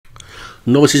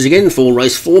Novices again for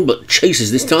race 4, but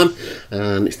chases this time,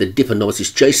 and it's the Dipper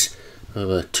Novices chase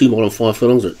over 2 mile and 5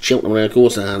 furlongs at Cheltenham Round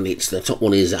Course, and it's the top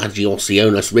one is Agios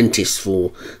Ionas Rentis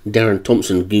for Darren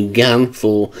Thompson, Gugan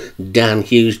for Dan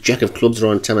Hughes, Jack of Clubs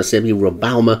Ryan Tamasebi,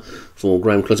 Rabalma for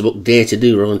Graham Clutterbuck, Dare to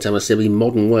Do Ryan Tamasebi,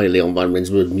 Modern Way Leon Van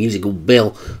Rensburg, Musical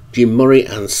Bell Jim Murray,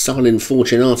 and Silent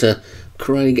Fortunata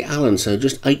Craig Allen. So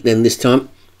just 8 then this time,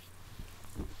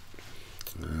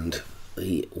 and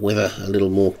the weather a little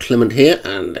more clement here,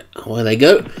 and away they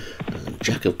go.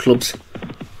 Jack of Clubs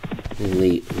in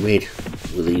the red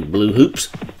with the blue hoops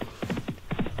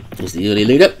is the early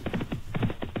leader,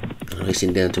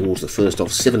 racing down towards the first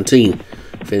of 17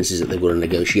 fences that they've got to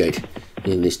negotiate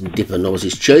in this Dipper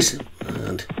Novices chase,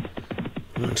 and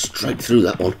straight through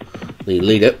that one. The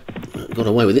leader got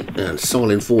away with it, and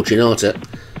Silent Fortunata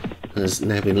has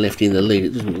now been left in the lead. It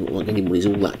doesn't look like anybody's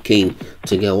all that keen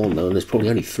to go on though, and there's probably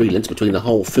only 3 lengths between the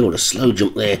whole field. A slow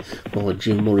jump there by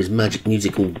Jim Murray's Magic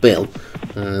Musical Bell,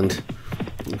 and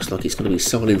looks like it's going to be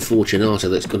Silent Fortunata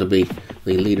that's going to be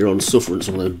the leader on sufferance,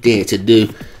 although Dare to Do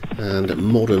and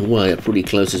Modern Way are pretty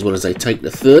close as well as they take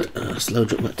the third. Slow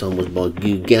jump that time was by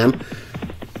Gugan.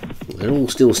 They're all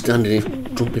still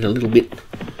standing, jumping a little bit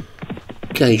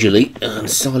cagily, and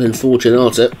Silent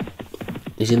Fortunata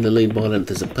is in the lead by length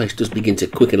as the pace does begin to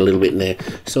quicken a little bit there.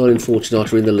 Silent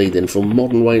Fortunata in the lead then, from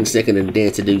Modern Way in second and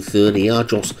Dare to Do third.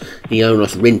 Agios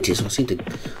Ionas Rentis. I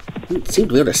seem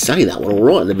to be able to say that one all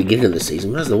right at the beginning of the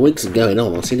season, but as the weeks are going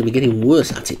on, I seem to be getting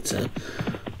worse at it. So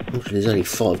unfortunately, there's only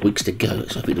 5 weeks to go.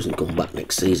 Let's hope it doesn't come back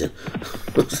next season.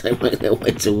 They make their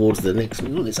way towards the next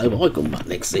one. Let's hope I come back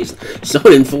next season.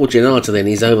 Silent Fortunata then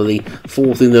is over the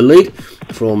 4th in the lead,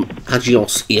 from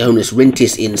Agios Ionas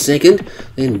Rentis in second.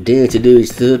 Then Dare to Do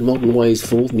is third, Modern Way is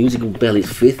 4th, Musical Bell is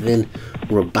 5th. Then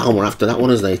Rabalma after that one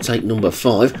as they take number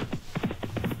 5.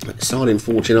 Silent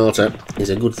Fortunata is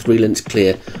a good 3 lengths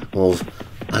clear of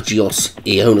Agios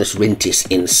Ionas Rentis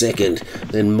in second.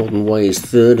 Then Modern Way is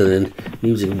third, and then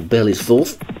Musical Bell is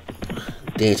 4th.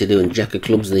 Dare to Do and Jack of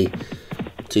Clubs, the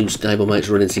 2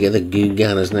 stablemates running together.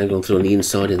 Gugan has now gone through on the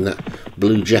inside in that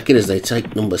blue jacket as they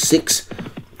take number 6.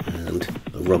 And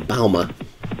Rabalma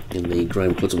in the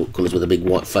Graham Clutterbuck colours with a big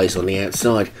white face on the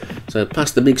outside. So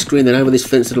past the big screen, then over this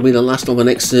fence, it'll be the last on the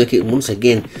next circuit. Once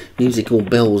again, Musical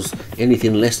Bell's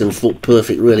anything less than foot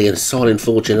perfect really, and Silent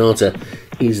Fortunata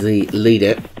is the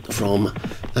leader, from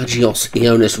Agios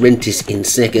Ionas Rentis in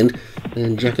second.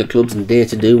 Then Jack of Clubs and Dare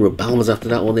to Do, Rabalma's after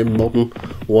that one, then Modern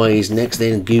Ways next,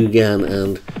 then Gugan,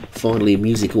 and finally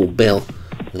Musical Bell,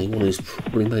 the one who's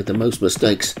probably made the most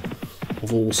mistakes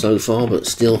of all so far, but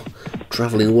still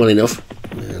travelling well enough.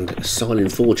 And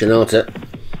Silent Fortunata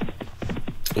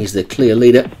is the clear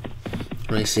leader,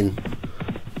 racing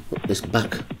up this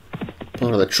back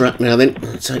part of the track now then.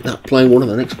 Take that plain one,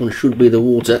 and the next one should be the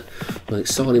water. But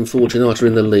it's Silent Fortunata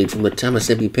in the lead, from the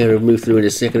Tamasebi pair have moved through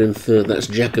into second and third. That's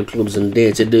Jack of Clubs and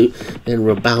Dare to Do. Then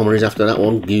Rabalma is after that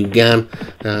one, Gugan,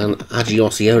 and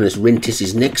Agios Ionas Rentis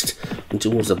is next. And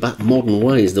towards the back, Modern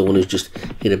Way is the one who's just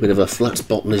hit a bit of a flat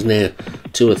spot and is now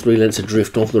 2 or 3 lengths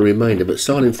adrift off the remainder. But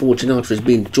Silent Fortunata is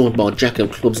being joined by Jack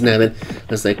of Clubs now then,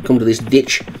 as they come to this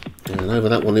ditch. And over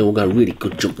that one they all go. Really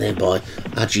good jump there by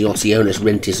Agios Ionas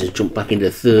Rentis, has jumped back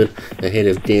into third ahead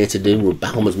of Dare to Do.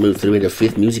 Rabalma's moved through into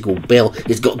 5th. Musical Bell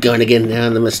has got going again now,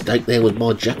 and the mistake there was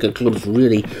by Jack of Clubs.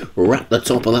 Really wrapped the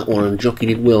top of that one and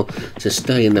jockeyed it well to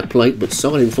stay in the plate. But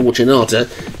Silent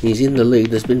Fortunata is in the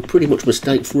lead. There's been pretty much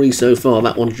mistake free so far.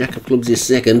 That one, Jack of Clubs is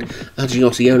second,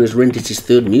 Agios Ionas Rentis is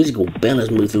third. Musical Bell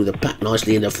has moved through the pack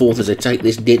nicely into 4th as they take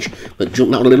this ditch, but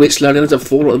jumped that one a little bit slow. There's a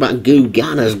fall at the back.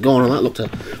 Gugan has gone, and that looked a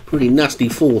pretty nasty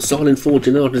fall. Silent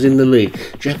Fortunata's in the lead,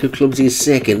 Jack of Clubs is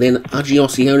second, then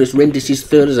Agios Ionas Rentis is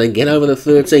third as they get over the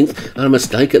 13th, and a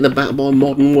mistake at the back by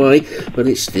Modern Way, but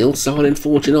it's still Silent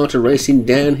Fortunata racing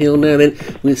downhill now then,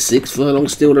 with 6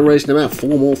 furlongs still to race and about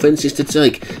 4 more fences to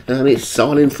take, and it's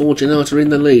Silent Fortunata in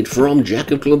the lead, from Jack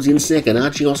of Clubs in second.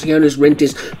 Agios Ionas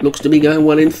Rentis looks to be going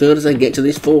well in third as they get to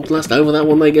this 4th last. Over that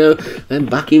one they go, then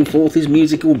back in 4th is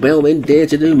Musical Bell, then Dare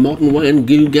to Do, Modern Way and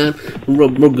Gugan.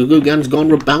 Gugan's gone,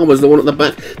 Rabalma's the one at the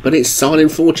back, but it's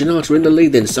Silent Fortunata in the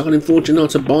lead then. Silent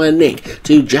Fortunata by a neck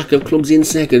to Jack of Clubs in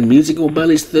second. Musical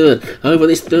Bell is third. Over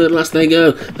this 3rd last they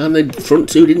go, and the front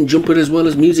 2 didn't jump it as well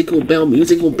as Musical Bell.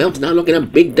 Musical Bell's now looking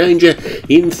at big danger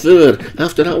in 3rd.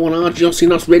 After that one, Agios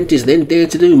Ionas Rentis, then Dare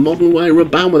to Do, Modern Way,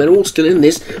 Rabalma. They're all still in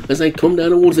this as they come down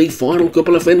towards the final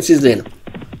couple of fences then.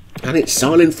 And it's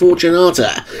Silent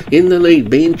Fortunata in the lead,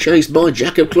 being chased by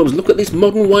Jack of Clubs. Look at this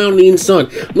Modern Way on the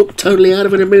inside. Looked totally out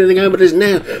of it a minute ago, but is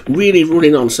now really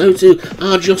running on. So too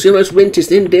Arjosianos Rentis,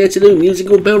 then Dare to Do.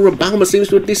 Musical Bell Rabalma seems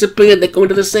to have disappeared. They're coming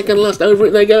to the second last. Over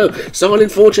it they go.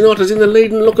 Silent Fortunata's in the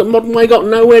lead, and look at Modern Way, got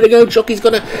nowhere to go. Jockey's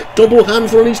got a double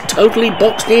handful and he's totally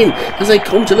boxed in as they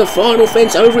come to the final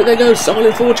fence. Over it they go.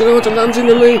 Silent Fortunata lands in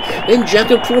the lead. Then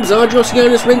Jack of Clubs,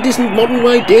 Arjosianos Rentis, and Modern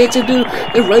Way, Dare to Do.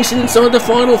 They're racing inside the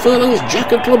final furlong. It's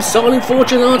Jack of Clubs, Silent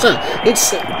Fortunata.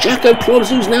 It's Jack of Clubs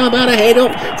who's now about a head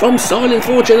up from Silent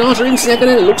Fortunata in second,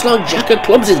 and it looks like Jack of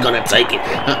Clubs is going to take it.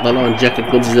 At the line, Jack of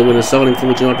Clubs is the winner, Silent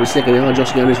Fortunata is second,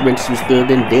 Arjosianos Rentis was third,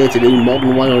 then Dare to Do,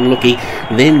 Modern Way Unlucky,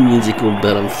 then Musical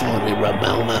Bell, and finally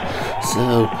Rabalma.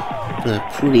 So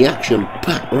a pretty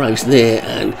action-packed race there,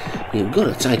 and you've got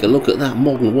to take a look at that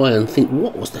Modern Way and think,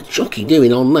 what was the jockey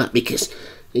doing on that? Because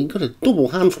he got a double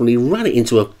handful and he ran it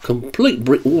into a complete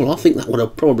brick wall. I think that would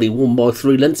have probably won by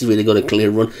 3 lengths if he'd got a clear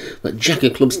run. But Jack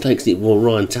of Clubs takes it for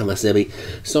Ryan Tamasebi.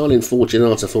 Silent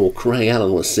Fortunata for Craig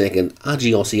Allen was second.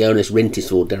 Arjosianos Rentis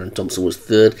for Darren Thompson was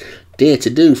third. Dare to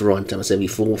Do for Ryan Tamasebi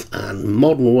fourth. And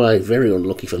Modern Way, very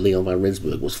unlucky for Leon van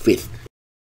Rensburg, was fifth.